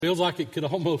Feels like it could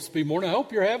almost be morning. I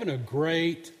hope you're having a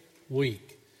great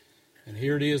week. And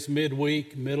here it is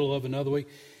midweek, middle of another week.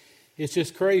 It's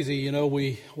just crazy,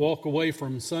 we walk away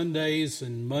from Sundays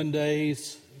and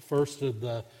Mondays, first of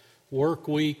the work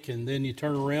week, and then you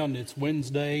turn around and it's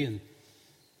Wednesday, and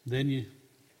then you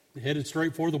headed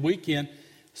straight for the weekend.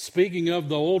 Speaking of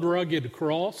the old rugged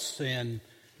cross and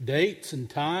dates and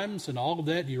times and all of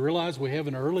that, you realize we have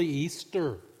an early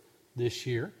Easter this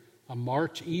year, a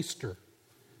March Easter.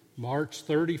 March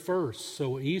 31st.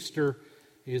 So Easter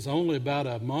is only about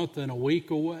a month and a week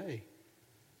away.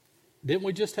 Didn't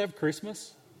we just have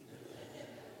Christmas?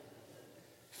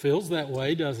 Feels that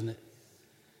way, doesn't it?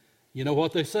 You know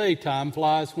what they say, time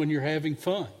flies when you're having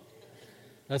fun.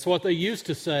 That's what they used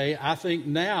to say. I think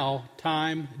now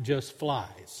time just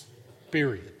flies,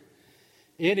 period.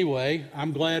 Anyway,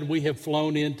 I'm glad we have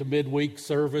flown into midweek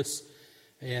service,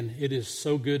 and it is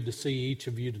so good to see each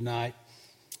of you tonight.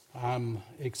 I'm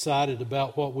excited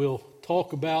about what we'll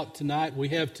talk about tonight. We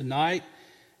have tonight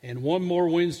and one more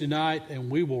Wednesday night, and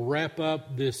we will wrap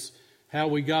up this How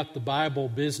We Got the Bible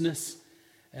business.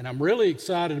 And I'm really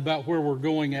excited about where we're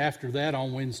going after that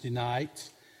on Wednesday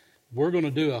nights. We're going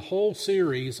to do a whole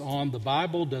series on The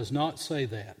Bible Does Not Say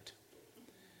That.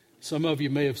 Some of you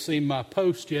may have seen my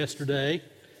post yesterday,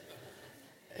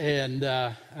 and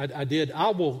I did.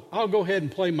 I'll go ahead and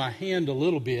play my hand a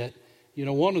little bit.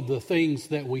 One of the things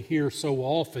that we hear so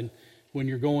often when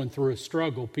you're going through a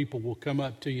struggle, people will come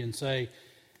up to you and say,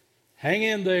 hang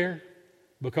in there,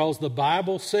 because the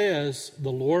Bible says the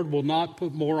Lord will not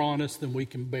put more on us than we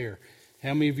can bear.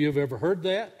 How many of you have ever heard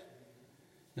that?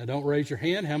 Now, don't raise your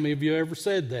hand. How many of you have ever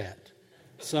said that?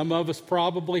 Some of us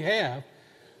probably have.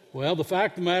 Well, the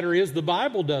fact of the matter is the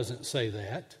Bible doesn't say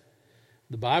that.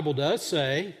 The Bible does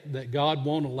say that God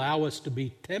won't allow us to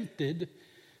be tempted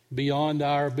beyond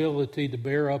our ability to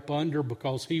bear up under,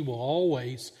 because He will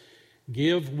always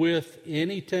give with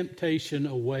any temptation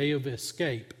a way of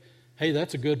escape. Hey,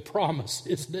 that's a good promise,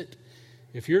 isn't it?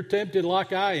 If you're tempted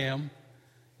like I am,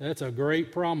 that's a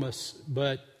great promise.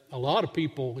 But a lot of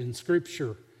people in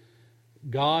Scripture,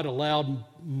 God allowed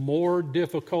more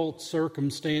difficult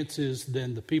circumstances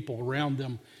than the people around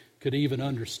them could even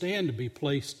understand to be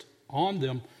placed on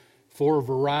them for a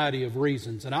variety of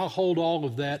reasons. And I'll hold all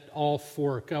of that off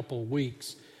for a couple of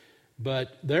weeks.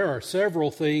 But there are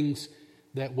several things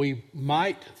that we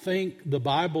might think the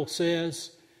Bible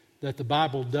says that the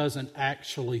Bible doesn't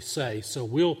actually say. So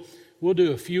we'll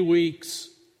do a few weeks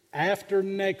after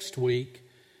next week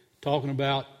talking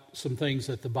about some things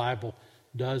that the Bible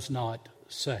does not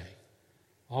say.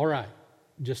 All right,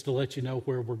 just to let you know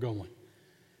where we're going.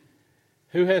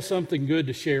 Who has something good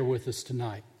to share with us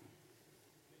tonight?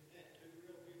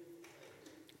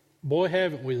 Boy,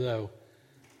 haven't we, though.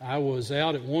 I was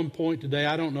out at one point today.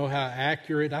 I don't know how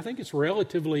accurate. I think it's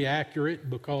relatively accurate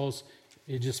because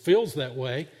it just feels that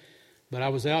way. But I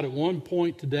was out at one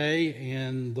point today,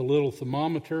 and the little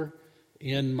thermometer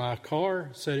in my car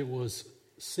said it was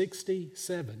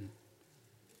 67.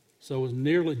 So it was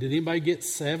nearly, did anybody get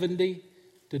 70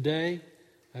 today?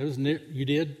 That was you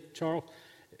did, Charles?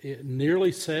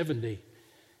 Nearly 70.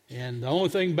 And the only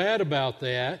thing bad about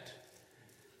that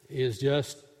is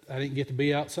just I didn't get to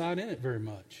be outside in it very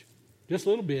much. Just a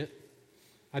little bit.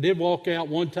 I did walk out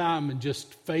one time and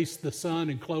just face the sun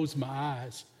and close my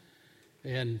eyes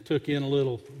and took in a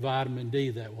little vitamin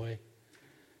D that way.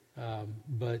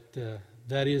 But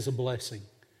that is a blessing.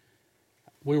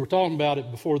 We were talking about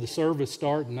it before the service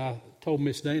started, and I told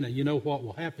Miss Dana, you know what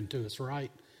will happen to us,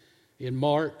 right? In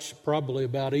March, probably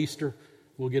about Easter,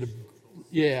 we'll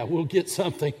get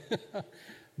something.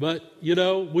 But,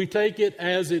 we take it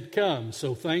as it comes.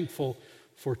 So thankful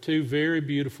for 2 very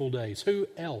beautiful days. Who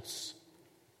else?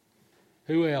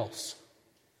 Who else?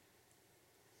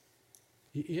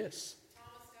 Yes.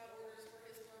 Thomas got orders for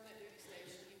his permanent duty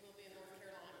station. He will be in North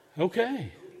Carolina.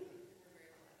 Okay.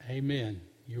 Amen.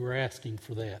 You were asking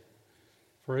for that.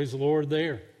 Praise the Lord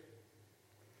there.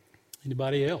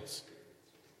 Anybody else?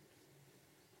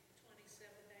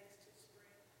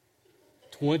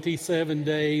 27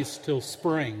 days till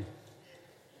spring.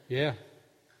 Yeah.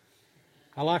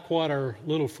 I like what our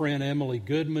little friend Emily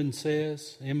Goodman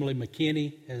says. Emily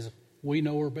McKinney, as we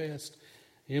know her best.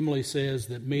 Emily says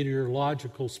that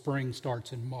meteorological spring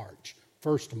starts in March,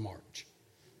 1st of March.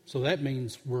 So that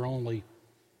means we're only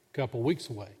a couple weeks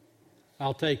away.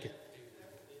 I'll take it.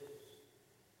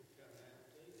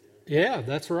 Yeah,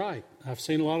 that's right. I've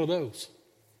seen a lot of those.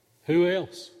 Who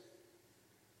else?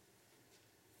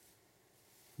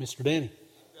 Mr. Danny.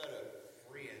 I've got a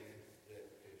friend that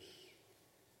is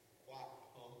quite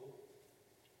humble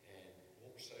and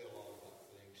won't say a lot about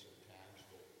things sometimes,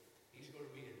 but he's going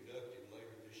to be inducted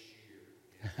later this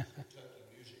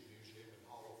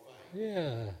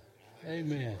Yeah.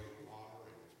 Amen.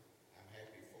 I'm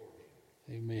happy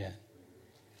for him. Amen.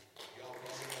 Y'all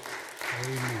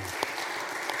know Amen.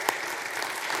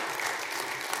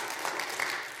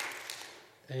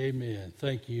 Amen.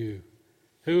 Thank you.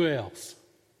 Who else?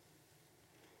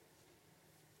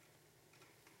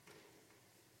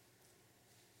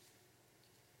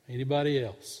 Anybody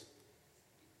else?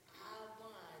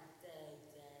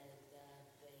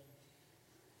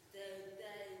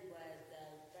 Today was a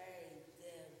very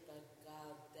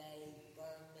difficult day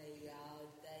for me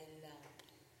all day long,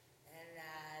 and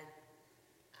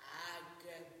I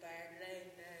could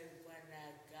barely move when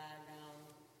I got home,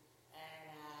 and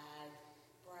I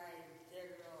prayed the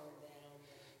Lord on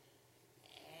me,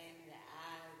 and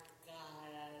I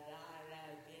got a lot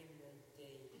of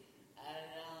energy, a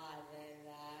lot, and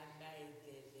I made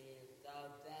it here, so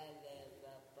that is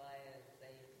a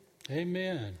blessing.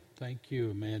 Amen. Thank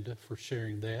you, Amanda, for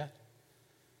sharing that.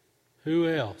 Who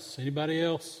else? Anybody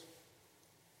else?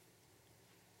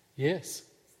 Yes.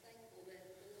 Thankful that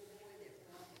the little boy that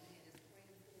Robin had is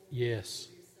praying for Yes.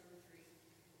 his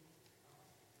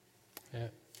surgery.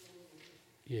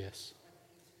 Yes.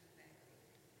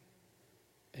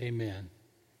 Amen.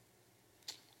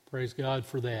 Praise God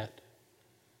for that.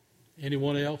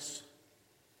 Anyone else?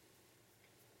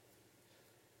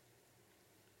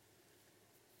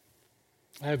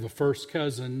 I have a first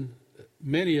cousin.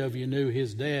 Many of you knew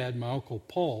his dad, my Uncle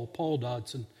Paul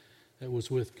Dodson, that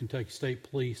was with Kentucky State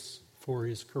Police for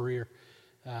his career.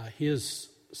 His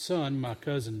son, my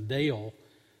cousin Dale,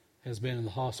 has been in the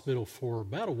hospital for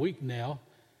about a week now.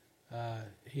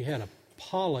 He had a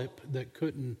polyp that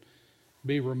couldn't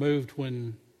be removed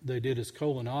when they did his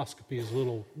colonoscopy. Is a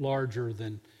little larger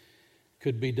than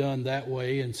could be done that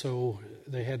way, and so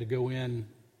they had to go in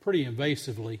pretty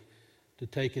invasively to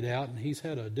take it out, and he's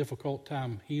had a difficult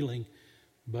time healing,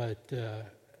 but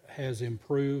has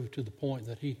improved to the point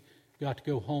that he got to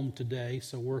go home today,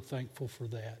 so we're thankful for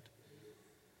that.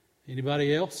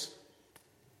 Anybody else?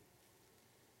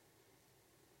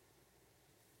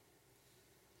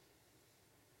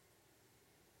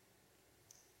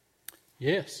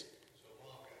 Yes.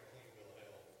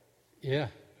 Yeah.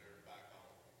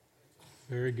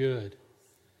 Very good.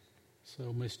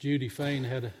 So Miss Judy Fain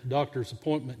had a doctor's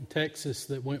appointment in Texas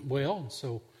that went well, and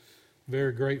so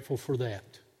very grateful for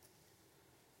that.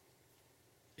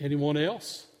 Anyone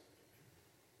else?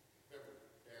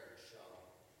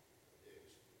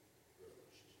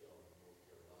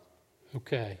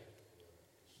 Okay.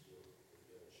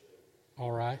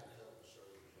 All right.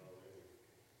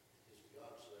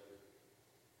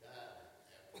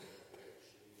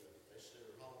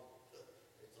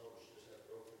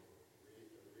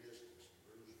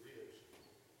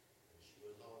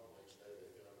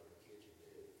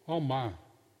 Oh my.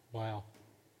 Wow.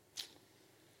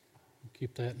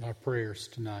 Keep that in our prayers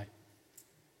tonight.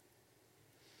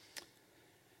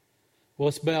 Well,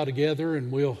 let's bow together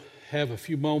and we'll have a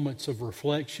few moments of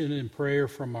reflection and prayer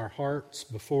from our hearts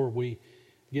before we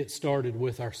get started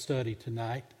with our study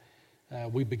tonight.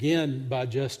 We begin by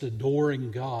just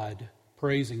adoring God,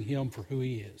 praising Him for who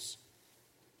He is.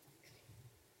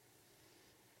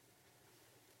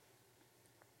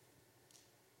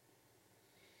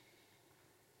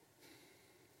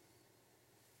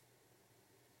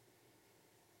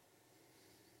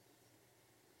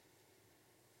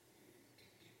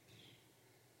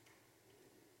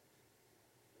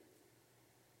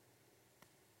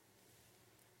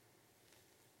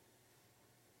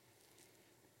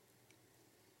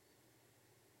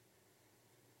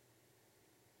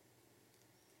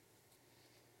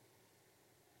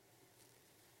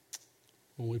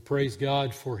 When we praise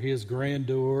God for His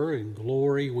grandeur and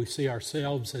glory, we see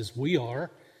ourselves as we are.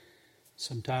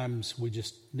 Sometimes we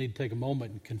just need to take a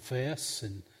moment and confess.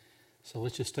 And so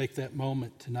let's just take that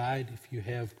moment tonight. If you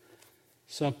have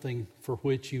something for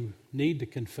which you need to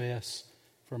confess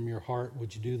from your heart,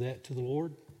 would you do that to the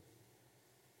Lord?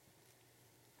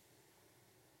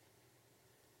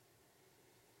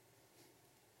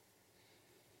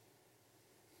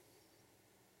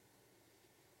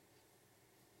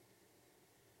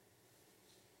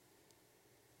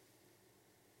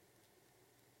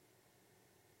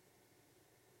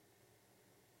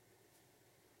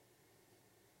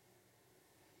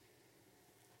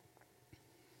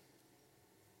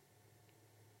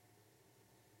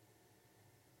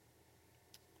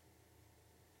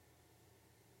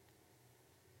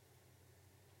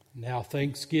 Now,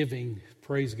 thanksgiving,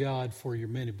 praise God for your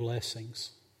many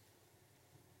blessings.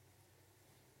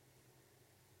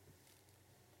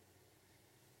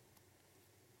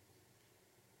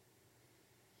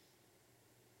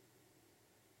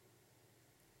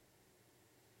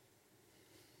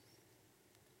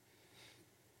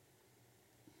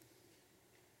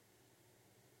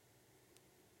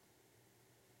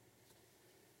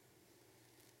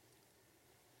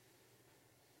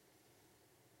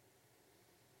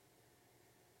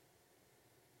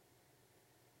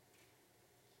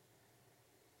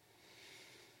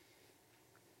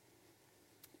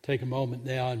 take a moment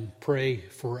now and pray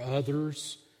for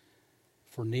others,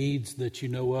 for needs that you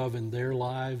know of in their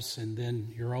lives, and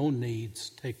then your own needs.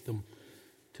 Take them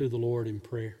to the Lord in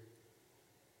prayer.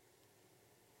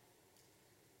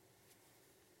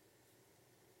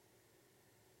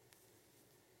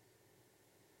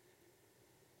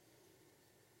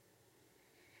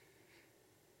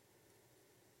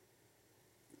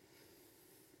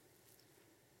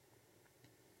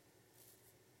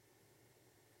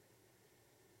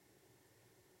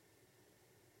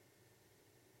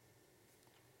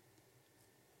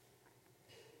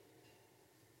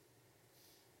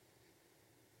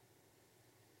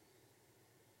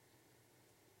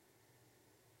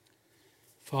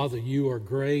 Father, you are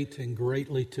great and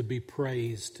greatly to be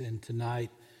praised, and tonight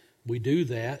we do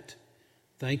that.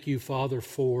 Thank you, Father,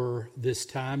 for this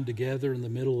time together in the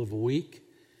middle of a week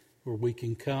where we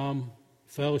can come,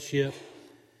 fellowship,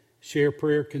 share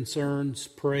prayer concerns,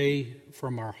 pray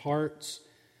from our hearts,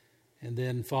 and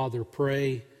then, Father,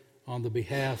 pray on the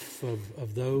behalf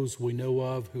of those we know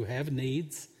of who have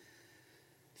needs.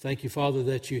 Thank you, Father,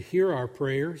 that you hear our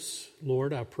prayers.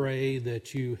 Lord, I pray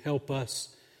that you help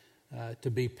us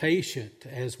to be patient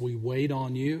as we wait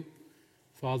on you.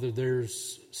 Father,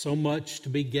 there's so much to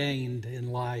be gained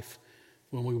in life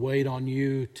when we wait on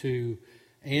you to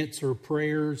answer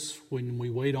prayers, when we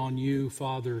wait on you,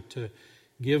 Father, to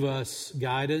give us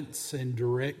guidance and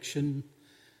direction.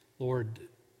 Lord,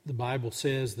 the Bible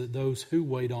says that those who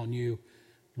wait on you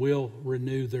will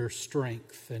renew their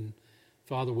strength. And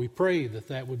Father, we pray that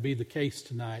that would be the case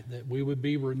tonight, that we would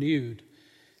be renewed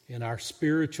in our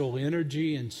spiritual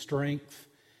energy and strength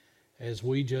as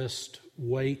we just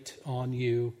wait on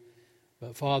you.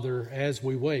 But Father, as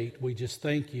we wait, we just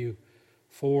thank you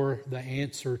for the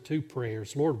answer to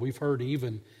prayers. Lord, we've heard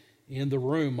even in the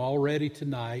room already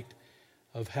tonight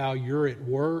of how you're at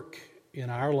work in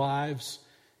our lives,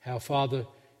 how, Father,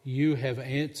 you have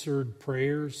answered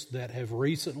prayers that have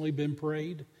recently been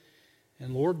prayed.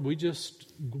 And Lord, we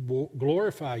just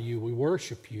glorify you. We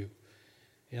worship you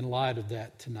in light of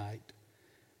that tonight.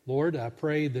 Lord, I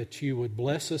pray that you would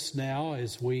bless us now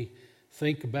as we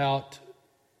think about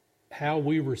how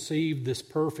we receive this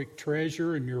perfect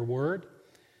treasure in your word.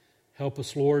 Help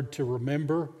us, Lord, to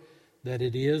remember that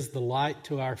it is the light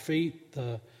to our feet,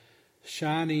 the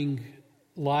shining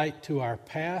light to our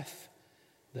path,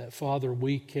 that, Father,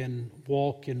 we can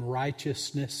walk in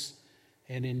righteousness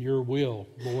and in your will.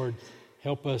 Lord,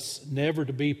 help us never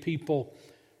to be people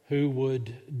who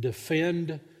would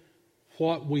defend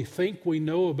what we think we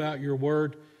know about your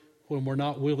word when we're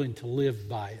not willing to live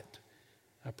by it.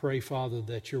 I pray, Father,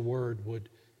 that your word would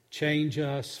change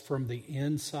us from the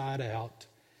inside out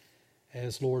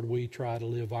as, Lord, we try to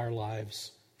live our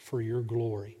lives for your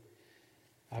glory.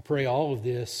 I pray all of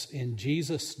this in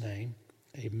Jesus' name.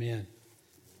 Amen.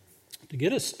 To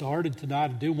get us started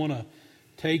tonight, I do want to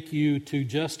take you to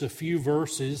just a few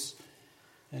verses.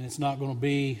 And it's not going to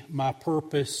be my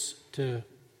purpose to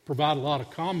provide a lot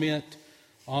of comment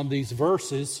on these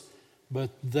verses, but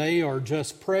they are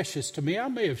just precious to me. I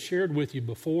may have shared with you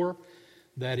before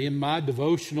that in my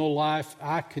devotional life,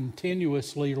 I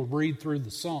continuously read through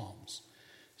the Psalms.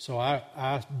 So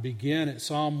I begin at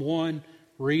Psalm 1,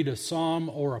 read a psalm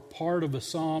or a part of a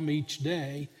psalm each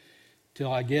day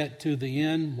till I get to the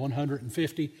end,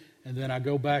 150, and then I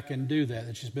go back and do that.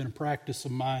 It's just been a practice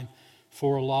of mine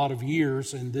for a lot of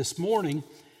years. And this morning,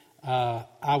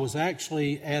 I was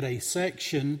actually at a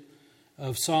section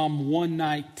of Psalm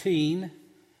 119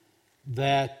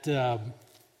 that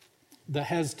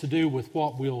has to do with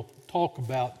what we'll talk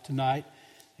about tonight.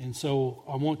 And so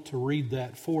I want to read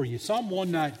that for you. Psalm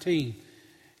 119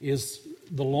 is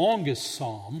the longest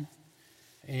psalm.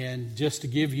 And just to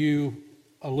give you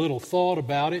a little thought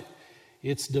about it,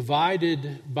 it's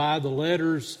divided by the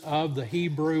letters of the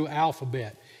Hebrew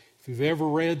alphabet. If you've ever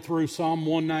read through Psalm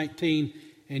 119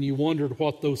 and you wondered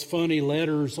what those funny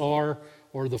letters are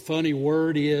or the funny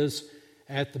word is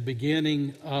at the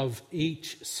beginning of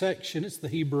each section, it's the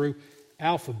Hebrew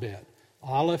alphabet.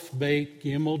 Aleph, Beit,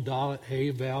 Gimel, Dalet,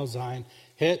 Hey, Vav, Zayin,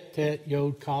 Het, Tet,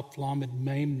 Yod, Kaf, Lamed,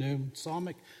 Mem, Nun,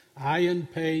 Samech, Ayin,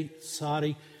 Pei,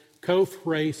 Sadi, Kof,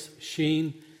 Reis,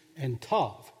 Shin, and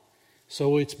Tav.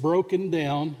 So it's broken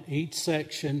down, each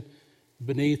section,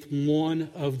 beneath one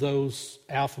of those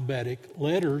alphabetic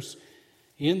letters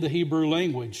in the Hebrew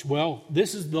language. Well,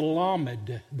 this is the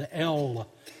Lamed, the L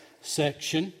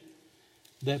section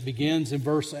that begins in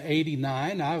verse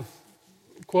 89. I've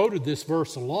quoted this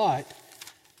verse a lot.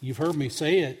 You've heard me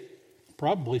say it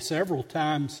probably several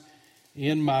times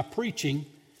in my preaching,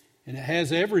 and it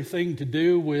has everything to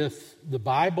do with the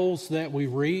Bibles that we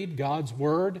read, God's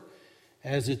Word,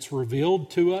 as it's revealed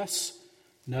to us.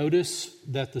 Notice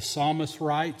that the psalmist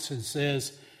writes and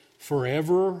says,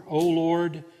 "Forever, O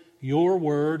Lord, your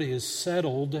word is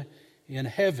settled in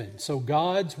heaven." So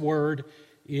God's word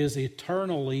is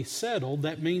eternally settled.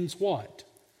 That means what?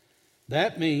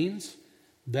 That means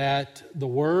that the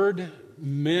word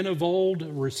men of old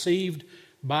received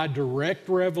by direct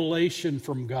revelation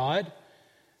from God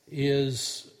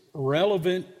is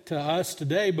relevant to us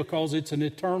today because it's an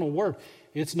eternal word.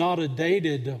 It's not a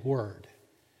dated word.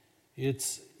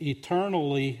 It's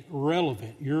eternally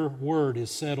relevant. Your word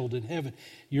is settled in heaven.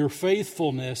 Your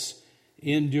faithfulness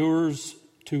endures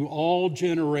to all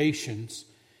generations.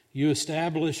 You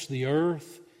establish the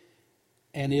earth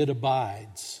and it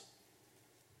abides.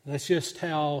 That's just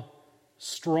how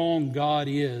strong God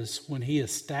is when He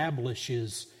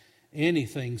establishes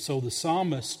anything. So the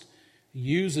psalmist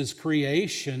uses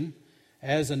creation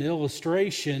as an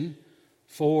illustration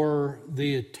for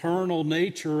the eternal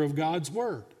nature of God's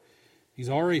word. He's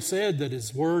already said that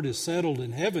His word is settled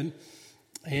in heaven.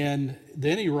 And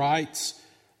then he writes,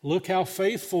 "Look how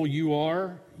faithful you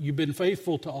are. You've been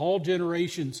faithful to all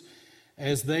generations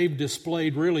as they've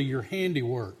displayed really your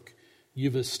handiwork.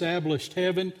 You've established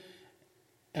heaven,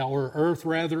 or earth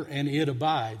rather, and it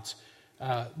abides."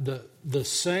 The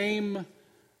same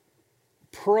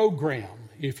program,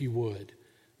 if you would,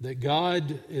 that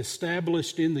God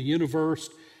established in the universe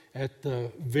at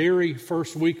the very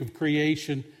first week of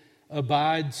creation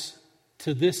abides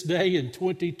to this day in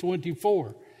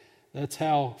 2024. That's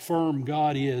how firm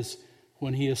God is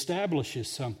when He establishes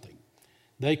something.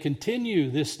 "They continue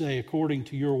this day according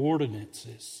to your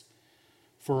ordinances,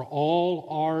 for all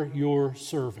are your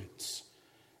servants.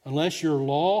 Unless your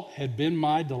law had been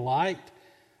my delight,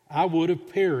 I would have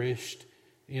perished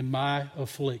in my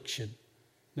affliction."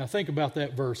 Now think about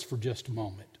that verse for just a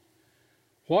moment.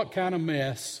 What kind of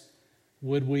mess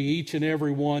would we each and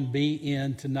every one be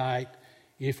in tonight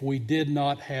if we did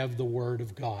not have the Word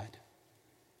of God?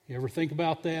 You ever think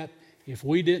about that? If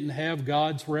we didn't have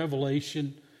God's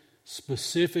revelation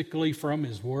specifically from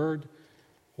His Word,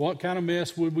 what kind of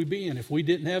mess would we be in? If we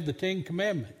didn't have the Ten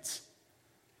Commandments,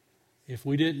 if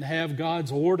we didn't have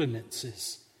God's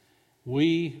ordinances,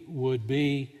 we would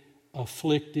be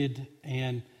afflicted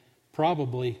and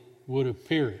probably would have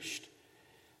perished.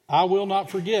 "I will not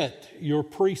forget your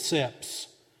precepts,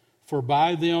 for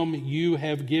by them you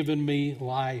have given me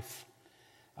life.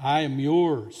 I am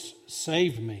yours,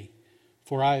 save me,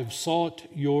 for I have sought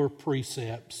your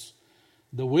precepts.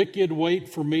 The wicked wait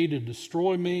for me to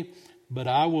destroy me, but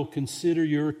I will consider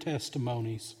your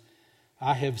testimonies.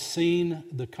 I have seen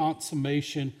the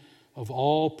consummation of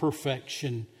all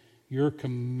perfection. Your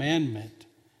commandment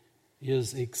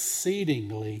is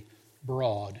exceedingly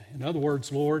broad." In other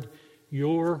words, Lord,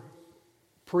 your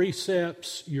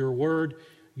precepts, your word,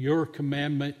 your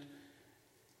commandment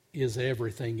is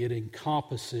everything. It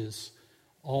encompasses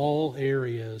all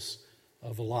areas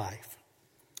of life.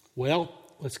 Well,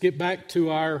 let's get back to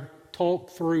our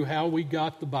talk through how we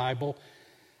got the Bible.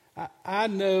 I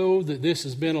know that this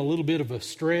has been a little bit of a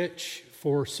stretch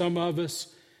for some of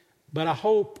us, but I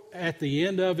hope at the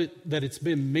end of it that it's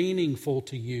been meaningful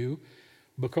to you,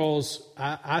 because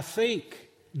I think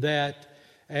that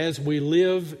as we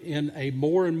live in a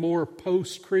more and more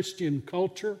post-Christian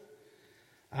culture,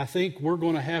 I think we're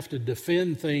going to have to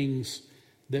defend things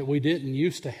that we didn't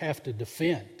used to have to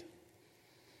defend.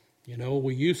 You know,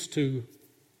 we used to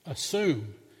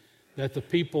assume that the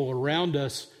people around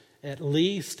us at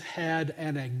least had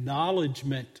an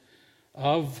acknowledgement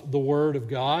of the Word of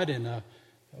God and an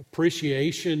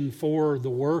appreciation for the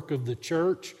work of the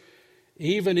church,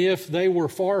 even if they were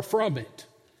far from it.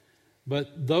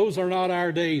 But those are not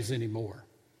our days anymore.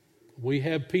 We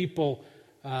have people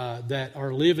that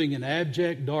are living in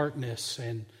abject darkness,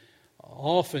 and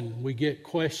often we get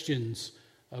questions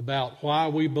about why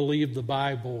we believe the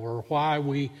Bible or why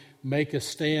we make a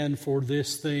stand for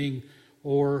this thing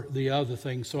or the other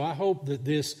thing. So I hope that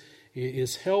this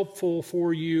is helpful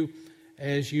for you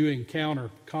as you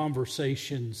encounter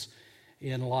conversations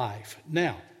in life.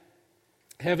 Now,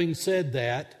 having said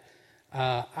that,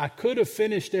 I could have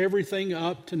finished everything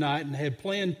up tonight and had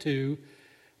planned to,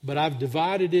 but I've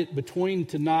divided it between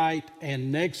tonight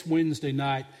and next Wednesday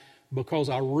night because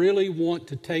I really want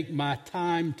to take my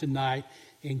time tonight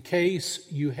in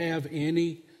case you have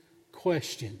any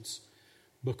questions.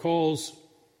 Because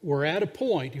we're at a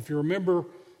point, if you remember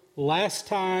last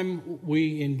time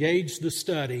we engaged the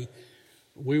study,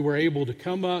 we were able to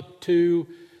come up to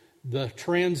the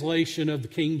translation of the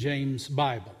King James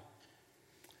Bible.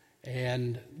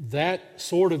 And that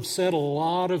sort of set a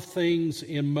lot of things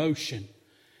in motion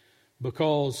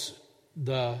because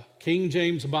the King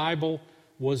James Bible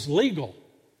was legal.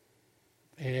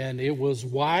 and it was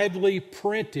widely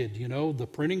printed. The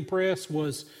printing press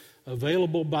was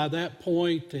available by that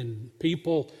point, and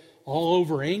people all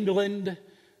over England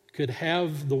could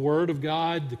have the Word of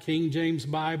God, the King James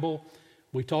Bible.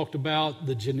 We talked about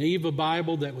the Geneva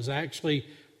Bible that was actually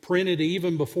printed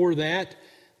even before that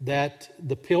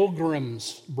the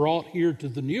Pilgrims brought here to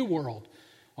the New World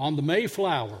on the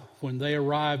Mayflower when they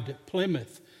arrived at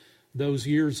Plymouth those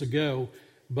years ago.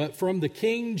 But from the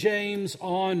King James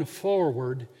on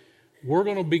forward, we're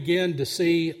going to begin to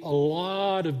see a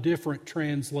lot of different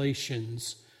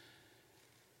translations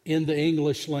in the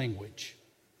English language.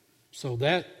 So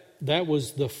that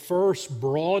was the first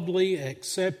broadly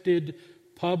accepted,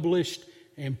 published,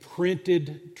 and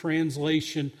printed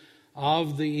translation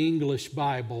of the English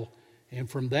Bible. And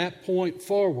from that point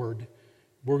forward,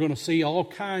 we're going to see all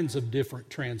kinds of different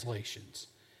translations.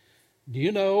 Do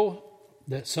you know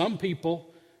that some people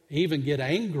even get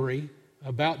angry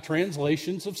about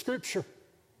translations of Scripture?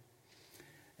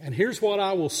 And here's what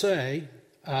I will say,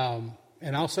 and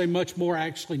I'll say much more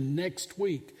actually next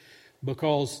week,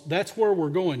 because that's where we're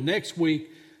going. Next week,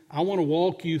 I want to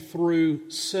walk you through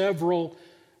several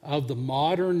of the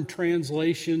modern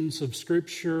translations of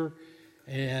Scripture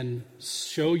and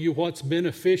show you what's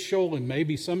beneficial and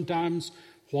maybe sometimes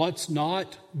what's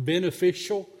not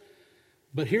beneficial.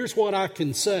 But here's what I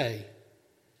can say,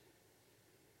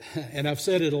 and I've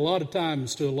said it a lot of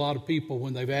times to a lot of people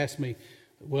when they've asked me,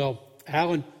 well,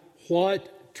 Alan,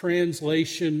 what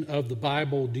translation of the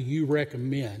Bible do you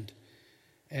recommend?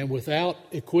 And without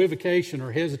equivocation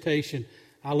or hesitation,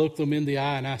 I look them in the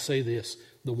eye and I say this: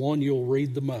 the one you'll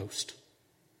read the most.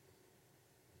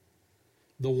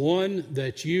 The one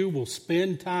that you will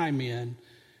spend time in,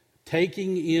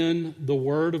 taking in the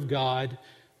Word of God,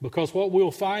 because what we'll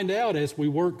find out as we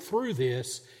work through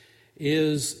this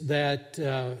is that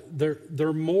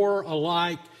they're more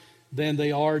alike than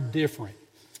they are different.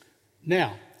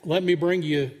 Now, let me bring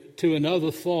you to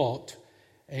another thought,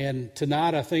 and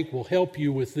tonight I think will help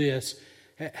you with this.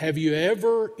 Have you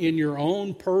ever, in your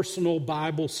own personal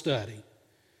Bible study,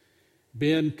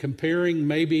 been comparing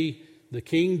maybe the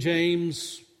King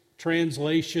James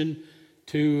translation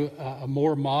to a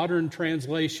more modern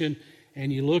translation,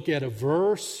 and you look at a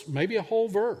verse, maybe a whole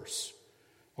verse,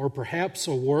 or perhaps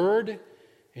a word,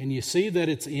 and you see that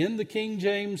it's in the King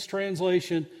James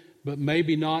translation, but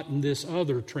maybe not in this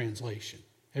other translation?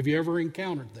 Have you ever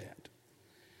encountered that?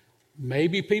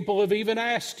 Maybe people have even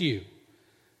asked you.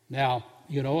 Now,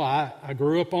 I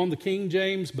grew up on the King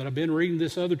James, but I've been reading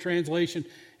this other translation.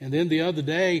 And then the other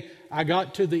day, I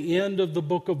got to the end of the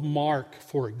book of Mark,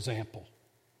 for example.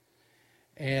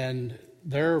 And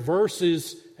there are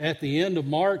verses at the end of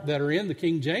Mark that are in the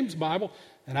King James Bible,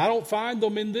 and I don't find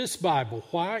them in this Bible.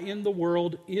 Why in the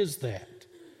world is that?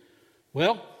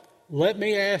 Well, let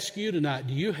me ask you tonight,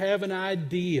 do you have an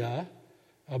idea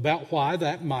about why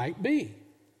that might be?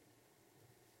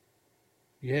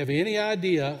 You have any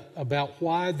idea about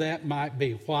why that might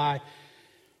be? Why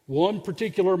one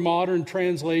particular modern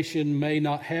translation may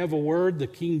not have a word the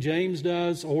King James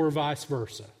does, or vice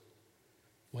versa?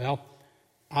 Well,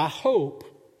 I hope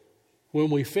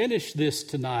when we finish this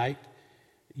tonight,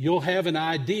 you'll have an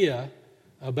idea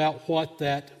about what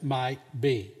that might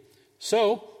be.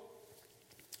 So,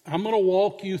 I'm going to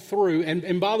walk you through,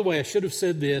 and by the way, I should have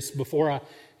said this before I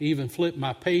even flipped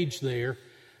my page there.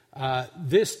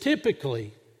 This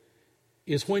typically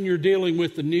is when you're dealing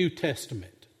with the New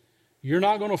Testament. You're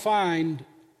not going to find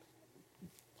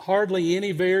hardly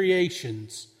any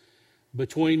variations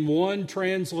between one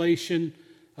translation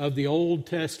of the Old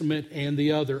Testament and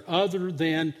the other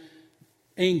than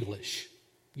English.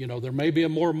 There may be a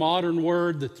more modern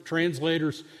word that the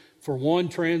translators for one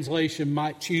translation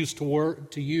might choose to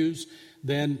use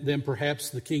than perhaps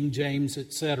the King James,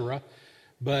 etc.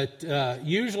 But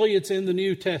usually it's in the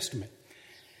New Testament.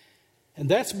 And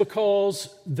that's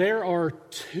because there are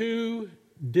two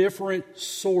different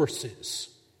sources.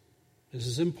 This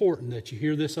is important that you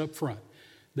hear this up front.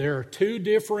 There are two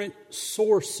different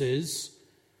sources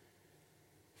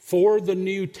for the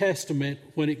New Testament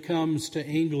when it comes to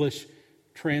English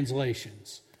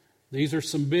translations. These are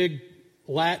some big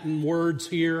Latin words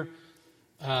here,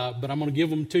 but I'm going to give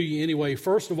them to you anyway.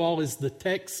 First of all is the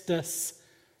Textus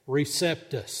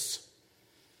Receptus.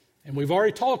 And we've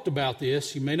already talked about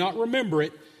this. You may not remember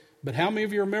it, but how many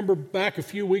of you remember back a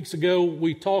few weeks ago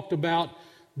we talked about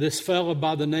this fellow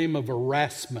by the name of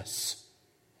Erasmus?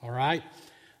 All right?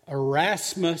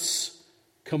 Erasmus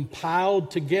compiled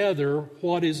together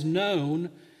what is known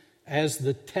as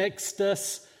the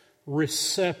Textus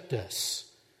Receptus.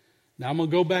 Now I'm going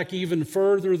to go back even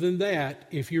further than that.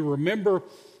 If you remember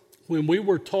when we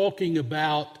were talking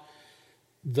about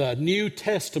the New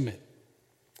Testament,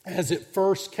 as it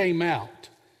first came out,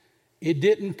 it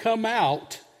didn't come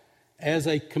out as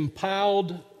a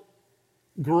compiled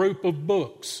group of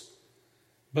books,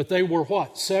 but they were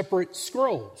what? Separate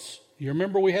scrolls. You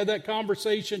remember we had that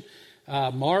conversation?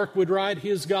 Mark would write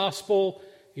his gospel,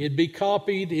 it'd be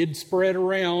copied, it'd spread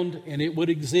around, and it would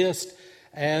exist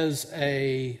as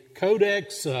a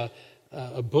codex, a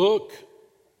book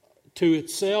to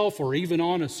itself, or even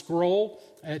on a scroll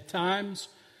at times.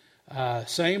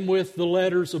 Same with the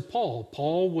letters of Paul.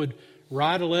 Paul would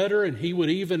write a letter, and he would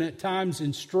even at times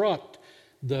instruct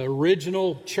the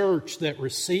original church that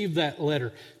received that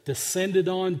letter to send it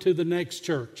on to the next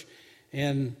church.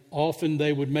 And often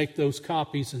they would make those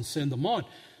copies and send them on.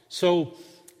 So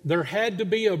there had to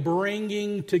be a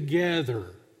bringing together.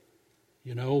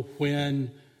 You know,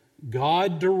 when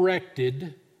God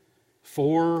directed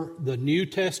for the New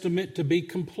Testament to be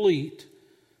complete,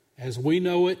 as we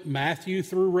know it, Matthew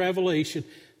through Revelation,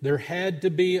 there had to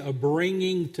be a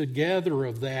bringing together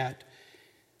of that,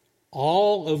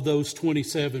 all of those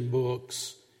 27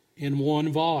 books in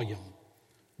one volume.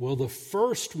 Well, the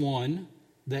first one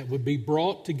that would be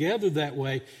brought together that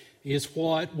way is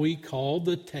what we call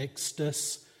the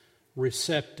Textus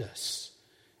Receptus.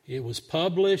 It was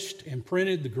published and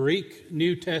printed, the Greek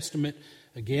New Testament,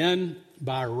 again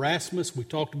by Erasmus. We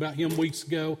talked about him weeks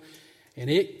ago. And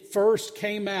it first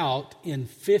came out in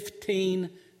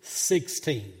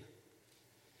 1516.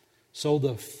 So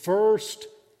the first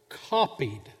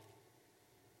copied,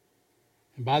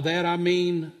 and by that I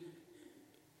mean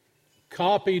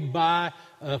copied by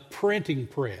a printing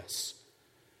press,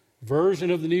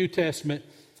 version of the New Testament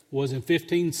was in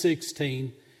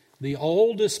 1516. The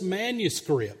oldest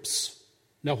manuscripts.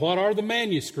 Now, what are the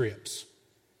manuscripts?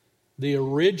 The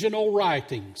original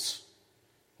writings,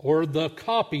 or the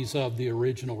copies of the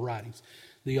original writings.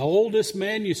 The oldest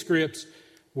manuscripts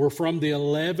were from the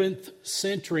 11th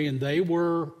century, and they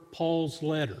were Paul's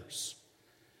letters.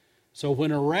 So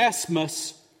when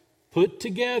Erasmus put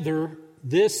together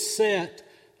this set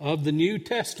of the New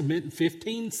Testament in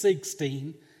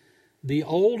 1516, the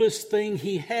oldest thing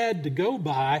he had to go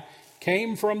by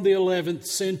came from the 11th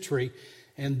century,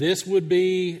 and this would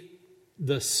be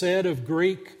the set of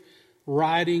Greek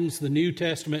writings, the New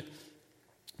Testament,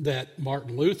 that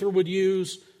Martin Luther would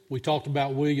use. We talked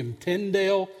about William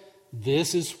Tyndale.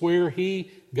 This is where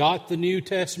he got the New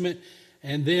Testament.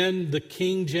 And then the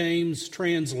King James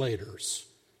translators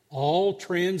all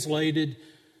translated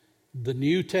the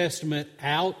New Testament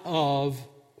out of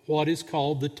what is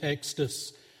called the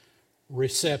Textus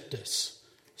Receptus.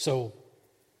 So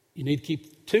you need to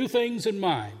keep two things in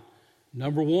mind.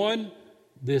 Number one,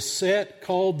 this set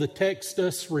called the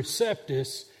Textus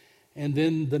Receptus, and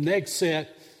then the next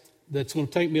set that's going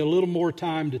to take me a little more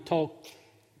time to talk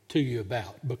to you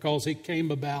about, because it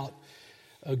came about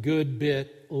a good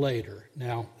bit later.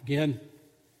 Now, again,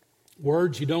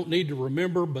 words you don't need to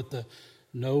remember, but the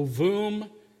Novum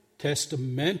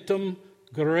Testamentum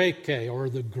Graece, or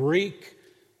the Greek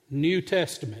New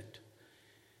Testament,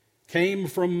 came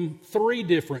from three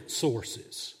different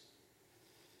sources.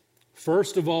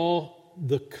 First of all,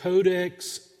 the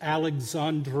Codex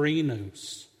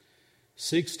Alexandrinus,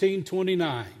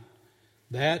 1629.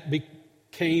 That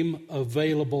became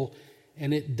available,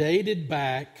 and it dated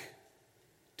back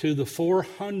to the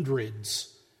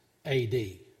 400s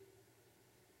AD.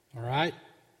 All right?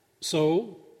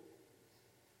 So,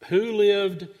 who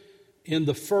lived in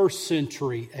the first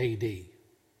century AD?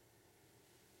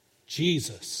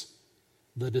 Jesus,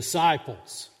 the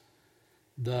disciples,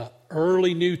 the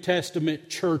early New Testament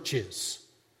churches.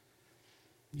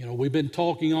 You know, we've been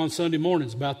talking on Sunday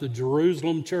mornings about the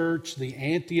Jerusalem church, the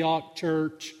Antioch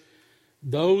church.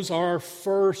 Those are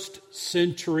first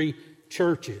century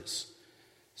churches.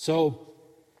 So,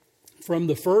 from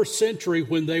the first century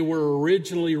when they were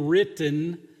originally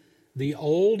written, the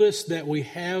oldest that we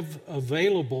have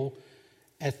available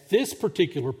at this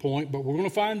particular point, but we're going to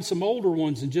find some older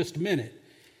ones in just a minute,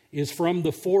 is from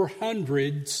the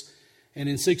 400s, and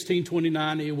in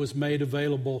 1629 it was made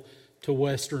available to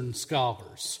Western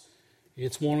scholars.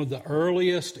 It's one of the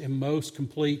earliest and most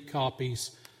complete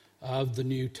copies of the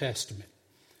New Testament.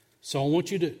 So I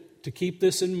want you to keep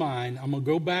this in mind. I'm going to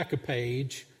go back a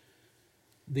page.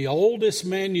 The oldest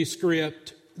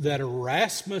manuscript that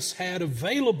Erasmus had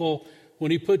available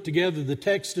when he put together the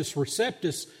Textus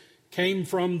Receptus came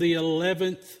from the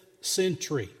 11th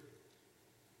century.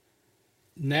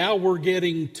 Now we're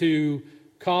getting to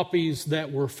copies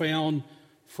that were found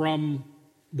from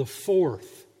the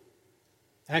 4th.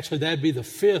 Actually, that'd be the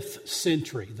 5th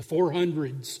century. The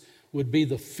 400s would be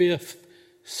the 5th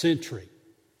century.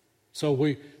 So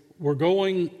we're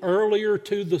going earlier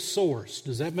to the source.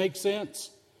 Does that make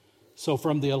sense? So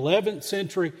from the 11th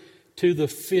century to the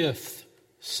 5th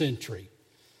century.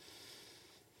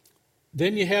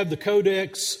 Then you have the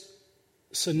Codex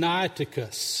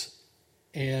Sinaiticus,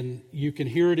 and you can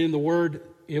hear it in the word.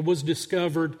 It was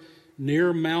discovered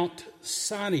near Mount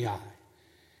Sinai.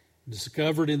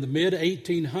 Discovered in the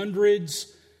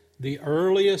mid-1800s, the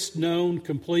earliest known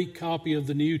complete copy of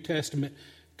the New Testament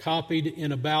copied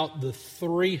in about the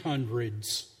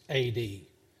 300s AD.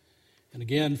 And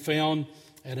again, found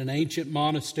at an ancient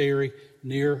monastery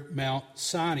near Mount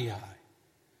Sinai.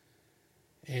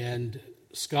 And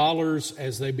scholars,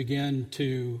 as they began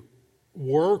to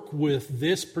work with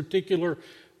this particular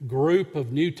group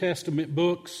of New Testament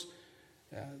books,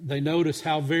 they notice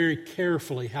how very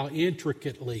carefully, how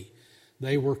intricately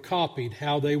they were copied,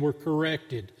 how they were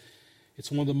corrected.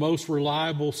 It's one of the most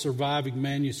reliable surviving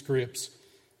manuscripts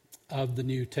of the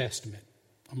New Testament.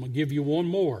 I'm going to give you one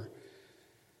more.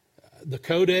 The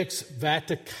Codex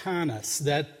Vaticanus,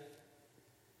 that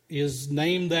is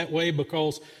named that way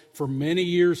because for many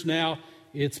years now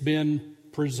it's been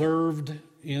preserved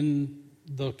in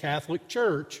the Catholic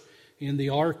Church in the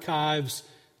archives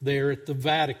there at the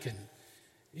Vatican.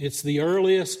 It's the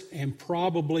earliest and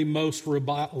probably most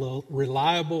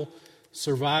reliable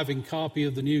surviving copy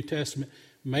of the New Testament,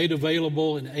 made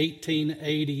available in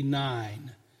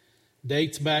 1889.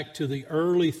 Dates back to the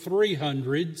early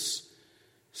 300s,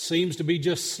 seems to be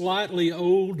just slightly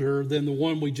older than the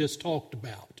one we just talked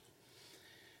about.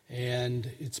 And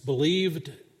it's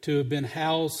believed to have been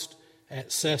housed at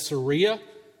Caesarea.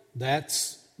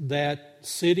 That's that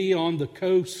city on the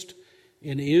coast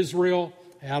in Israel,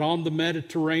 out on the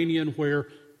Mediterranean, where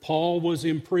Paul was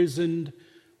imprisoned,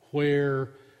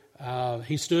 where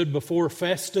he stood before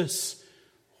Festus,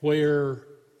 where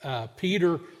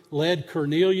Peter led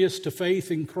Cornelius to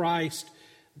faith in Christ.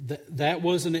 That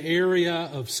was an area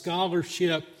of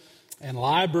scholarship and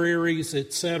libraries,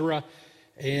 etc.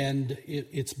 And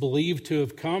it's believed to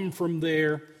have come from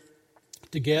there,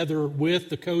 together with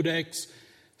the Codex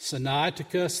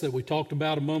Sinaiticus that we talked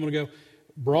about a moment ago,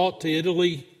 brought to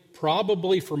Italy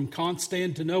probably from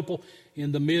Constantinople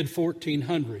in the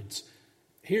mid-1400s.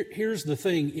 Here's the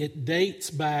thing. It dates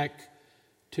back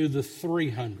to the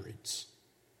 300s.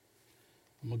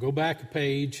 I'm going to go back a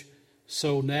page.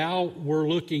 So now we're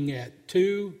looking at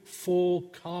 2 full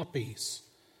copies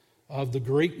of the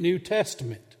Greek New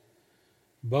Testament,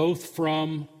 both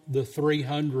from the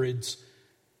 300s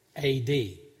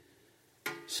AD.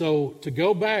 So to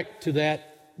go back to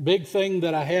that big thing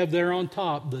that I have there on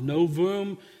top, the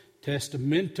Novum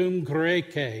Testamentum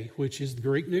Graece, which is the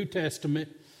Greek New Testament,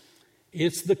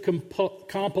 it's the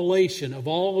compilation of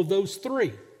all of those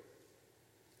 3.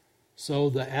 So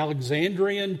the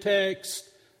Alexandrian text,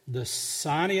 the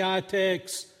Sinai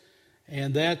text,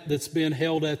 and that's been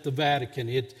held at the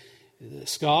Vatican.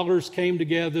 Scholars came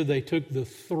together, they took the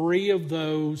 3 of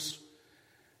those,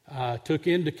 took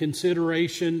into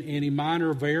consideration any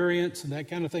minor variants and that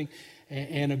kind of thing,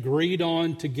 and agreed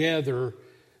on together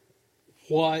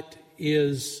what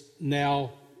is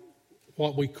now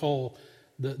what we call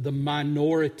the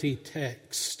minority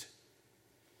text.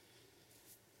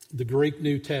 The Greek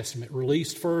New Testament,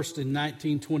 released first in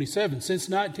 1927. Since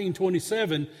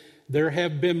 1927, there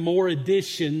have been more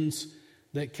editions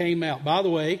that came out. By the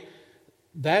way,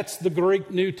 that's the Greek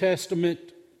New Testament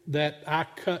that I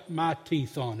cut my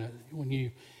teeth on. When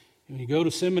you go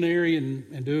to seminary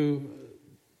and do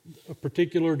a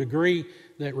particular degree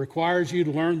that requires you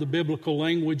to learn the biblical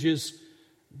languages,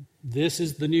 this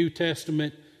is the New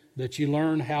Testament that you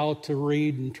learn how to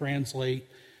read and translate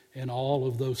and all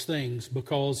of those things,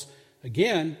 because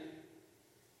again,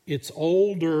 it's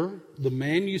older. The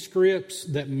manuscripts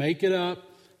that make it up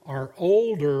are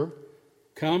older,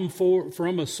 come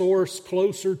from a source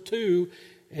closer to,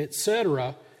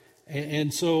 etc.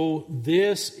 And so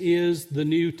this is the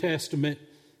New Testament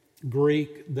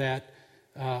Greek that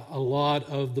a lot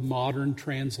of the modern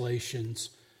translations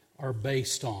are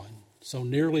based on. So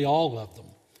nearly all of them.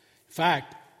 In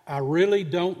fact, I really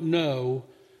don't know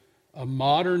a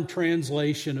modern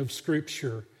translation of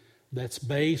Scripture that's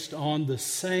based on the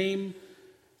same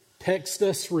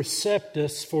Textus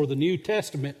Receptus for the New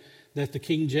Testament that the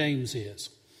King James is.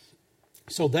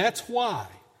 So that's why,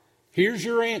 here's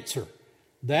your answer.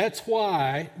 That's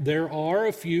why there are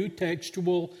a few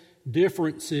textual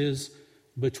differences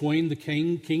between the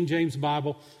King James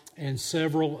Bible and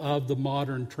several of the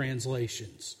modern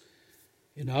translations.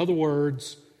 In other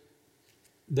words,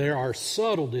 there are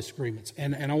subtle disagreements,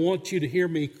 and I want you to hear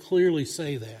me clearly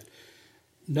say that.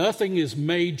 Nothing is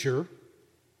major.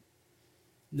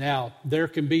 Now, there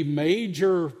can be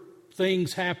major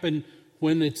things happen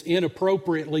when it's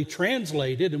inappropriately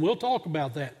translated, and we'll talk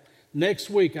about that next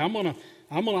week. I'm gonna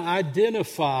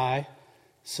identify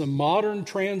some modern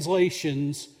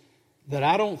translations that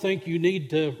I don't think you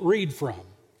need to read from,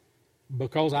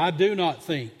 because I do not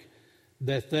think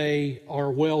that they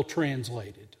are well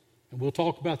translated. And we'll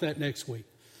talk about that next week.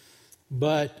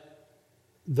 But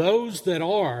those that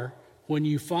are, when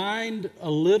you find a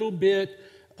little bit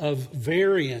of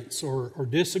variance or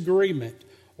disagreement,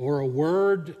 or a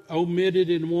word omitted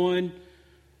in one,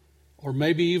 or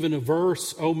maybe even a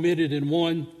verse omitted in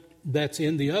one that's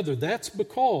in the other, that's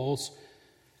because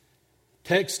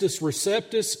Textus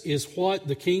Receptus is what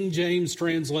the King James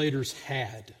translators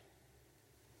had.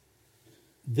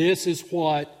 This is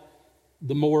what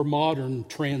the more modern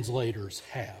translators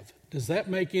have. Does that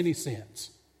make any sense?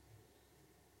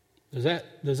 Does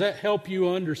that help you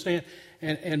understand?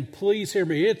 And please hear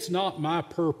me, it's not my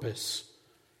purpose.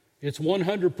 It's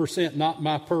 100% not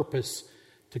my purpose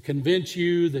to convince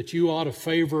you that you ought to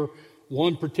favor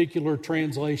one particular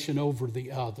translation over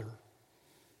the other.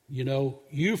 You know,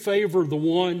 you favor the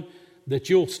one that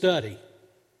you'll study.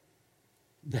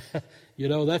 You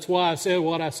know, that's why I said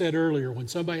what I said earlier. When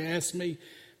somebody asks me,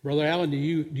 Brother Allen, do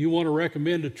you want to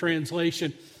recommend a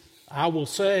translation? I will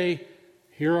say,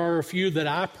 here are a few that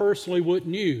I personally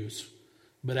wouldn't use.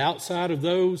 But outside of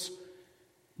those,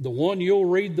 the one you'll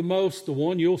read the most, the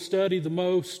one you'll study the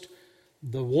most,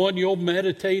 the one you'll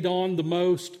meditate on the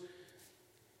most,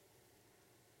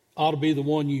 ought to be the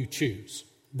one you choose.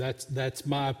 That's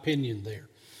my opinion there.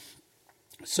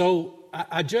 So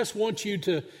I just want you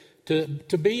to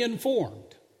be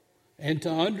informed and to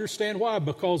understand why.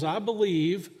 Because I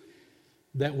believe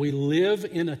that we live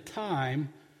in a time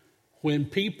when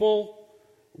people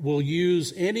will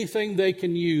use anything they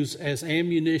can use as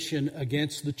ammunition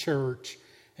against the church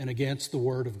and against the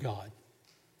Word of God.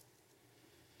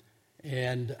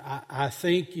 And I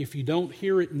think if you don't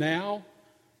hear it now,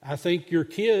 I think your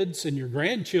kids and your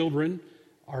grandchildren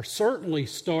are certainly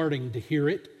starting to hear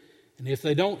it. And if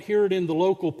they don't hear it in the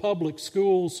local public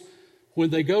schools, when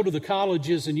they go to the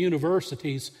colleges and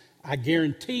universities, I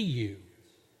guarantee you,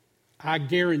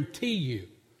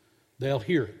 they'll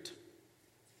hear it.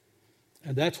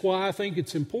 And that's why I think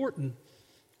it's important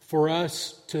for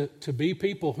us to be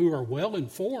people who are well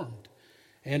informed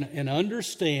and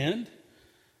understand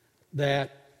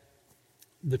that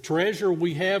the treasure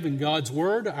we have in God's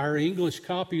Word, our English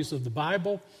copies of the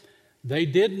Bible, they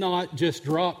did not just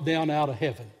drop down out of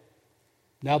heaven.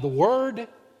 Now, the Word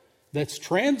that's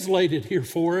translated here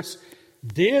for us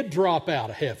did drop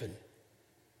out of heaven.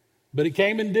 But it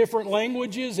came in different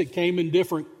languages. It came in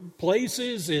different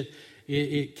places.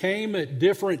 It came at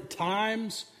different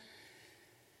times.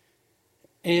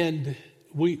 And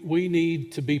we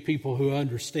need to be people who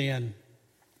understand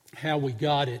how we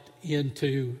got it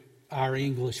into our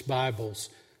English Bibles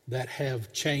that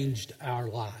have changed our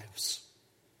lives.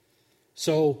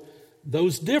 So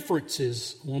those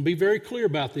differences, I want to be very clear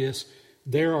about this.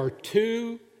 There are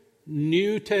two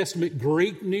New Testament,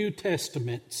 Greek New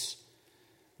Testaments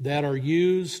that are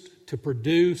used to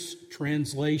produce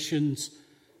translations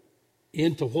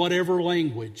into whatever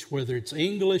language, whether it's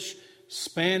English,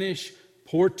 Spanish,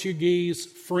 Portuguese,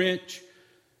 French,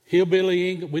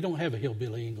 hillbilly English. We don't have a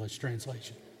hillbilly English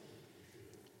translation.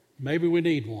 Maybe we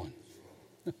need one.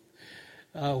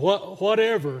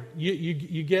 Whatever,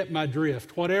 you get my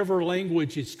drift. Whatever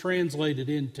language it's translated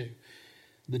into,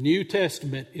 the New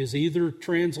Testament is either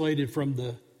translated from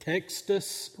the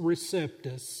Textus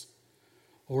Receptus,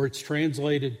 or it's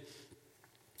translated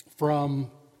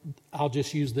from, I'll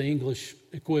just use the English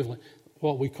equivalent,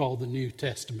 what we call the New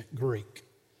Testament Greek.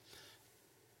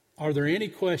 Are there any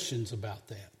questions about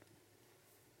that?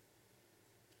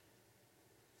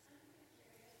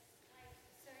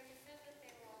 So you said that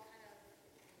they were all kind of,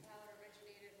 how it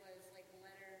originated was like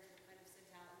letters were kind of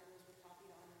sent out and then those were copied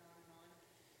on and on and on.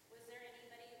 Was there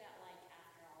anybody that like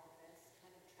after all of this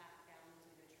kind of tracked down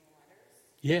those original letters?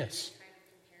 Yes. Kind of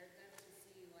compared them to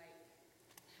see like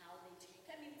how they changed.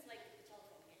 I mean, it's like the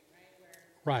telephone game, right? Where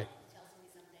Right. it tells me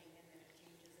something and then it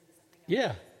changes into something else.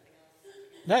 Yeah. Something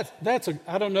else.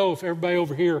 I don't know if everybody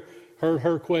over here heard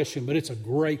her question, but it's a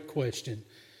great question.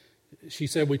 She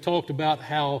said we talked about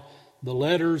how the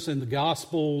letters and the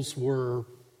Gospels were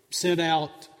sent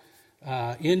out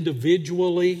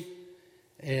individually,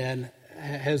 and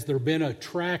has there been a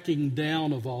tracking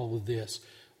down of all of this?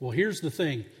 Well, here's the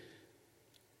thing.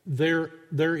 There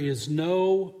is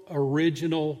no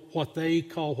original, what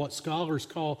scholars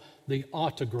call the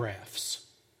autographs.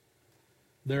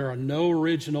 There are no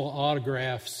original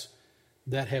autographs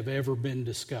that have ever been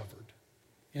discovered.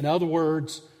 In other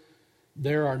words,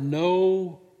 there are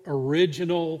no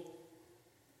original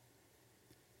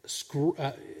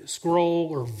scroll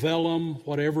or vellum,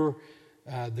 whatever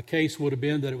the case would have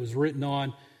been that it was written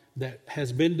on, that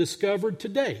has been discovered to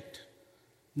date.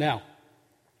 Now,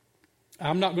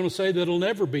 I'm not going to say that it'll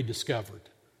never be discovered,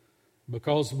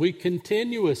 because we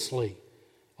continuously,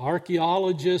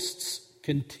 archaeologists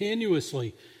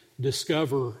continuously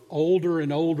discover older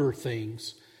and older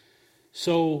things.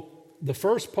 So the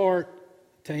first part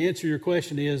to answer your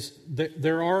question is that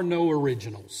there are no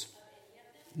originals.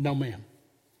 No, ma'am.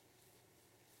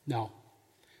 No.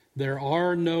 There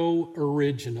are no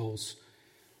originals.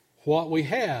 What we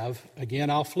have, again,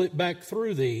 I'll flip back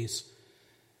through these.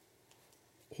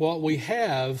 What we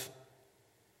have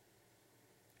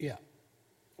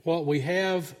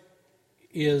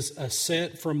is a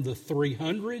set from the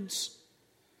 300s,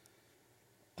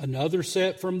 another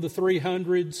set from the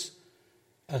 300s,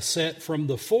 a set from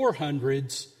the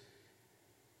 400s,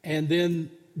 and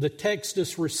then the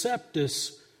Textus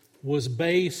Receptus was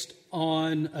based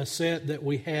on a set that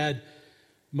we had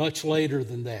much later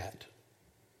than that.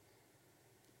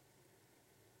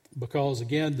 Because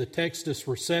again, the Textus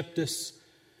Receptus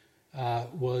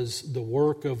was the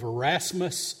work of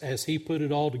Erasmus, as he put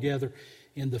it all together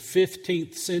in the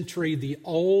 15th century. The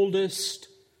oldest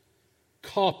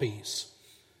copies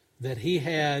that he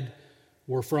had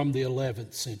were from the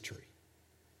 11th century.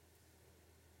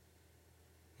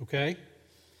 Okay?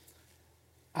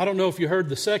 I don't know if you heard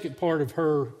the second part of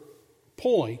her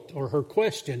point or her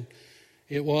question.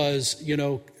 It was,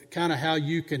 kind of how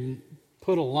you can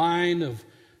put a line of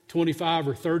 25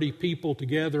 or 30 people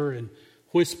together and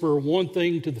whisper one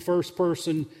thing to the first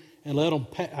person and let them,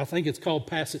 I think it's called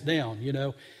pass it down,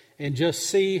 and just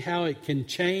see how it can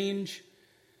change.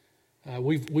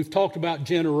 We've talked about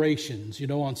generations.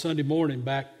 On Sunday morning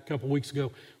back a couple weeks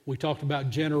ago, we talked about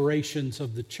generations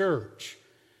of the church.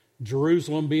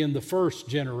 Jerusalem being the first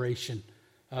generation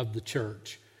of the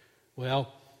church.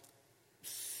 Well,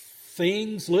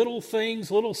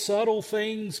 little subtle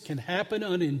things can happen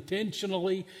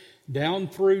unintentionally down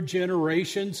through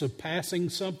generations of passing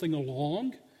something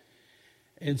along.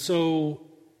 And so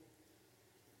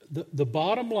the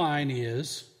bottom line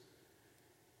is,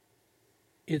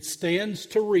 it stands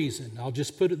to reason, I'll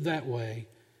just put it that way,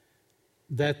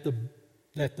 that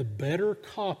the better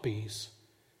copies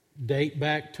date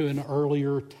back to an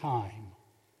earlier time.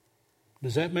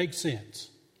 Does that make sense?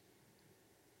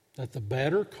 That the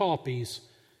better copies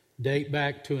date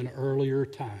back to an earlier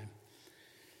time.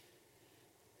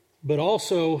 But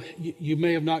also, you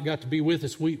may have not got to be with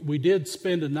us. We did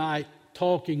spend a night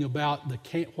talking about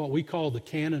what we call the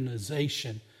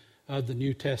canonization of the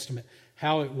New Testament,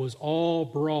 how it was all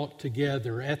brought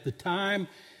together. At the time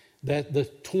that the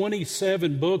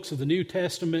 27 books of the New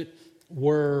Testament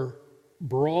were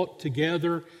brought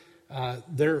together,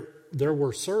 there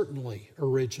were certainly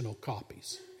original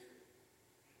copies.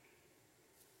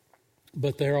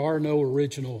 But there are no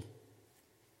original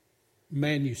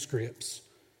manuscripts.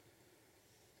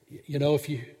 If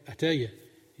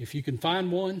you can find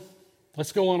one,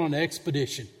 let's go on an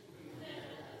expedition.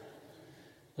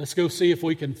 Let's go see if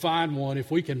we can find one.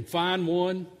 If we can find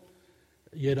one,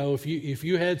 if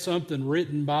you had something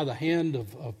written by the hand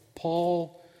of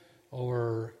Paul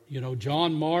or,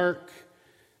 John Mark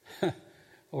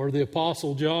or the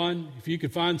Apostle John, if you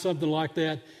could find something like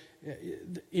that,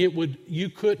 you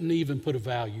couldn't even put a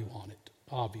value on it,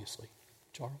 obviously.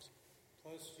 Charles?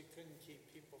 Plus, you couldn't keep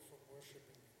people from worshiping.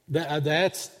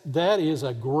 That is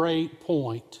a great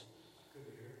point.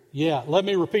 Yeah, let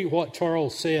me repeat what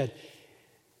Charles said.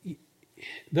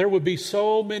 There would be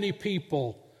so many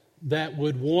people that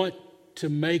would want to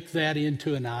make that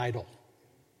into an idol.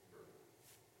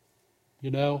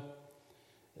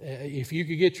 If you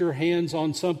could get your hands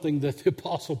on something that the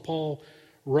Apostle Paul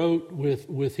wrote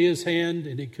with his hand,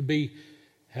 and it could be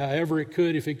however it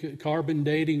could, if it could carbon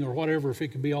dating or whatever, if it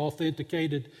could be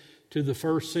authenticated to the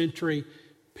first century,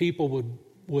 people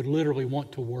would literally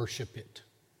want to worship it.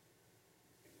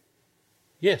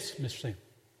 Yes, Mr. Sam.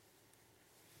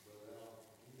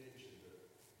 You mentioned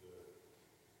the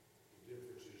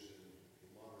differences in the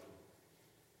modern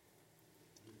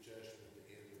New Testament at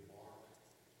the end of Mark.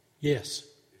 Yes.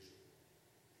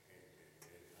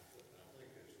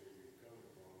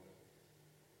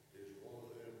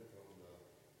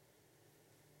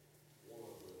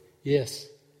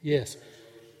 Yes.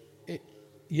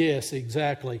 Yes,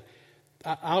 exactly.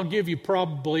 I'll give you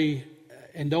probably,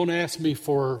 and don't ask me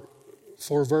for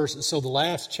verses. So the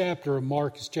last chapter of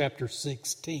Mark is chapter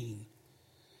 16.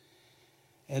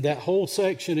 And that whole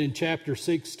section in chapter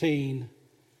 16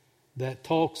 that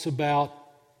talks about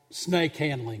snake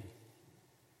handling.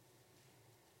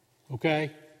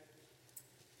 Okay?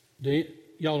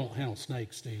 Y'all don't handle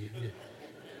snakes, do you?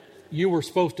 You were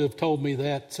supposed to have told me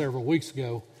that several weeks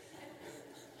ago.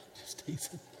 Just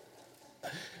teasing.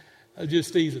 I'm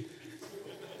just teasing.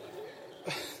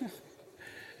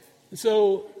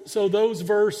 So those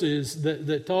verses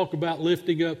that talk about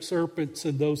lifting up serpents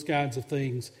and those kinds of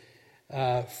things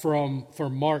from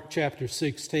Mark chapter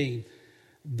 16,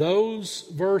 those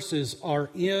verses are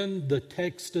in the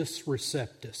Textus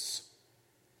Receptus,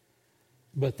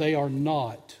 but they are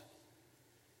not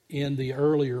in the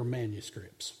earlier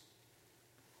manuscripts.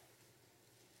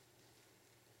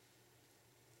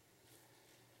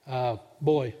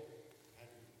 Boy.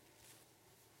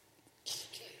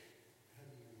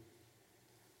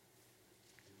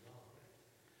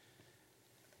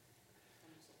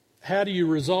 How do you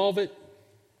resolve it?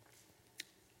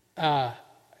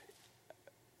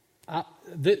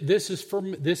 This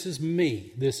is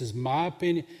me. This is my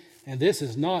opinion, and this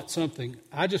is not something.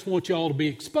 I just want you all to be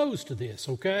exposed to this,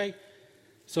 okay?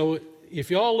 So if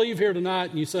y'all leave here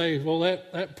tonight and you say, "Well,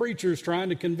 that preacher is trying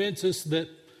to convince us that,"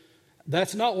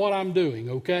 that's not what I'm doing,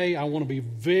 okay? I want to be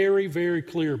very, very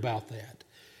clear about that.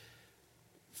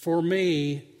 For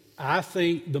me, I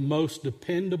think the most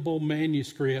dependable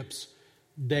manuscripts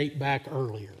date back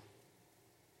earlier.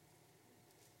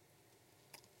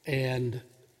 And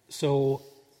so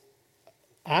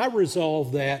I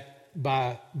resolve that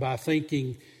by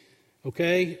thinking,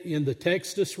 okay, in the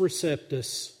Textus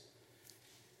Receptus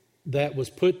that was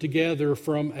put together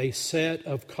from a set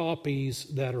of copies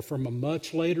that are from a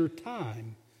much later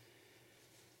time,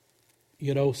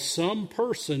 some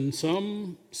person,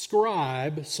 some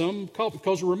scribe, some copy,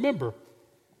 because remember,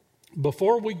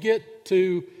 before we get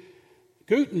to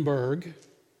Gutenberg,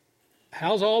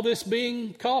 how's all this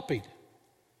being copied?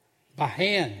 By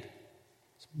hand.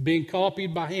 It's being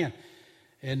copied by hand.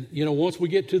 And, once we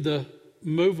get to the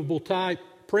movable type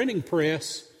printing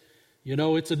press,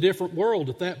 it's a different world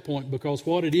at that point, because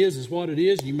what it is what it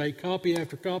is. You make copy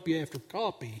after copy after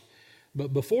copy.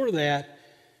 But before that,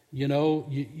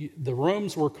 the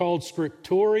rooms were called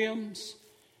scriptoriums,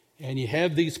 and you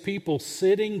have these people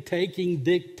sitting, taking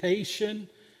dictation.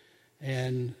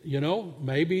 And,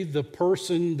 maybe the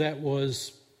person that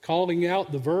was calling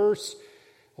out the verse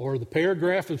or the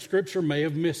paragraph of Scripture may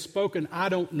have misspoken. I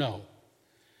don't know.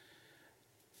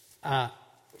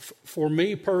 For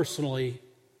me personally,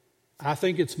 I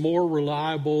think it's more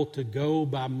reliable to go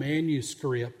by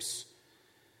manuscripts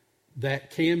that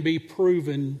can be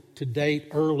proven to date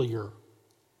earlier.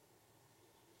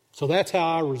 So that's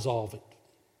how I resolve it.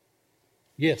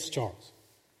 Yes, Charles.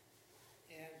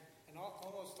 And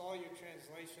almost all your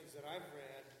translations that I've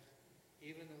read,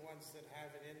 even the ones that have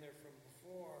it in there from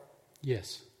before,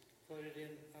 yes, put it in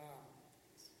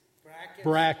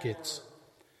brackets.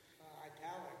 Or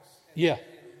italics. Yeah.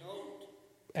 And note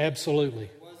Absolutely.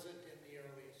 it wasn't in the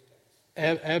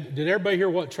earliest text. Did everybody hear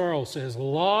what Charles says? A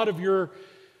lot of your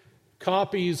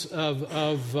copies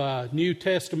of New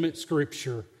Testament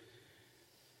Scripture,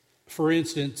 for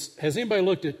instance, has anybody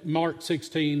looked at Mark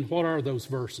 16? What are those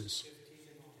verses?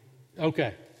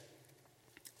 Okay.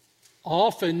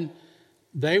 Often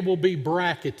they will be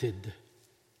bracketed.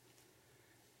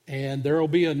 And there will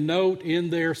be a note in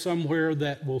there somewhere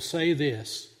that will say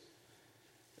this.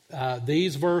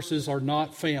 These verses are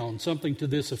not found. Something to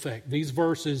this effect. These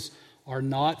verses are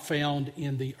not found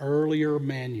in the earlier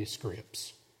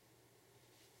manuscripts.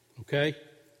 Okay?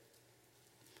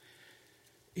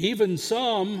 Even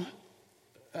some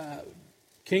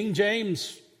King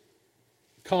James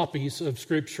copies of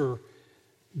Scripture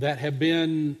that have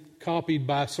been copied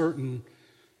by certain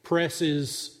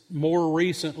presses more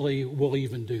recently will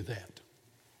even do that.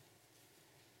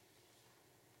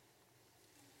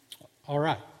 All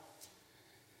right.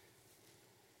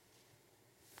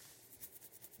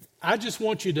 I just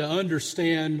want you to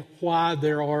understand why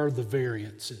there are the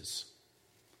variances.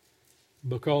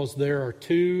 Because there are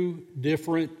two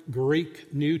different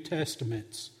Greek New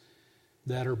Testaments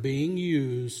that are being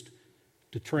used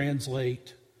to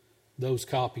translate those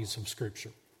copies of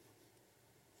Scripture.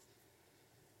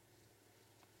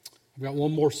 I've got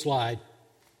one more slide.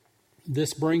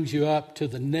 This brings you up to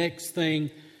the next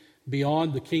thing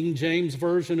beyond the King James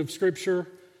Version of Scripture.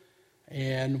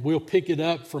 And we'll pick it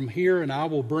up from here, and I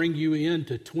will bring you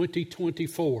into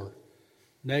 2024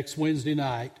 next Wednesday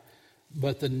night.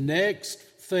 But the next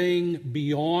thing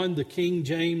beyond the King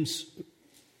James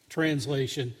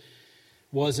translation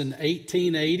was in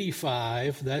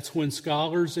 1885. That's when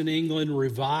scholars in England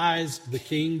revised the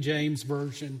King James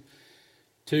Version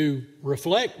to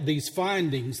reflect these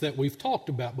findings that we've talked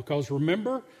about. Because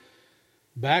remember,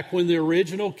 back when the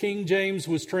original King James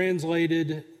was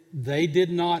translated, they did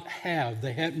not have.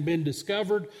 They hadn't been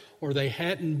discovered or they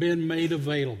hadn't been made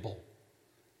available.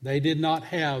 They did not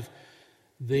have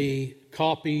the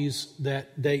copies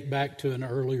that date back to an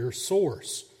earlier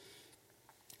source.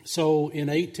 So in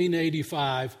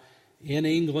 1885, in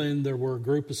England, there were a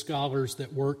group of scholars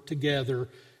that worked together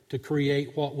to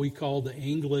create what we call the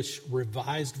English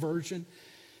Revised Version.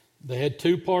 They had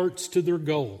two parts to their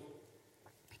goal: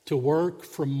 to work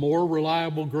from more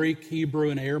reliable Greek, Hebrew,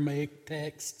 and Aramaic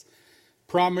texts,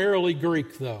 primarily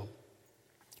Greek though.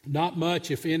 Not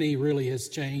much, if any, really has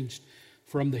changed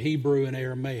from the Hebrew and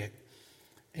Aramaic.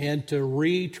 And to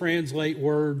retranslate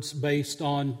words based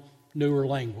on newer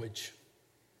language,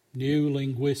 new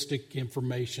linguistic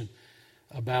information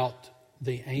about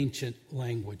the ancient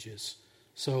languages.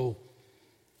 So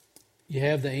you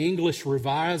have the English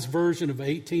Revised Version of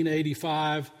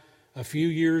 1885. A few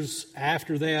years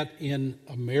after that in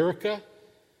America,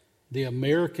 the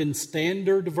American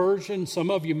Standard Version.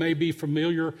 Some of you may be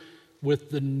familiar with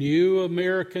the New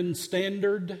American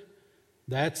Standard.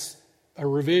 That's a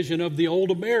revision of the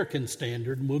Old American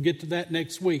Standard, and we'll get to that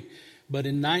next week. But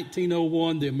in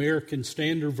 1901, the American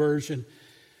Standard Version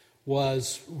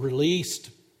was released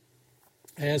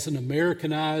as an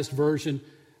Americanized version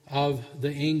of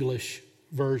the English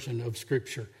version of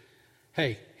Scripture.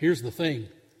 Hey, here's the thing.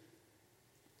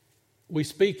 We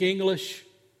speak English,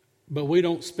 but we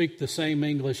don't speak the same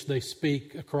English they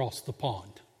speak across the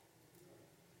pond.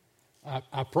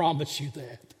 I promise you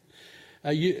that.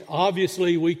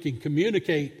 Obviously, we can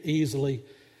communicate easily,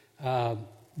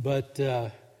 but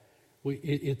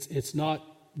it's not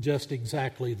just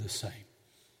exactly the same.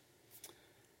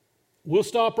 We'll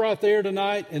stop right there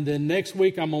tonight, and then next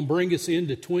week I'm going to bring us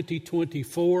into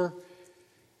 2024.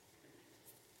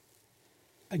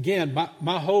 Again,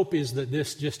 my hope is that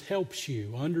this just helps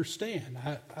you understand.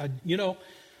 I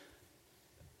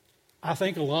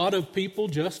think a lot of people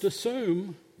just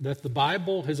assume that the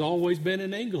Bible has always been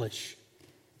in English.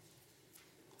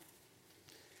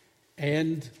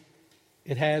 And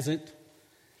it hasn't.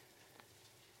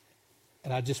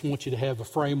 And I just want you to have a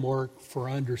framework for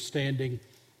understanding,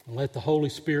 and let the Holy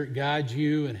Spirit guide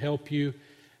you and help you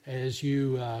as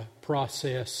you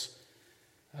process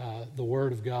the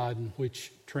Word of God and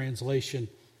which translation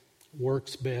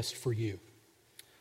works best for you.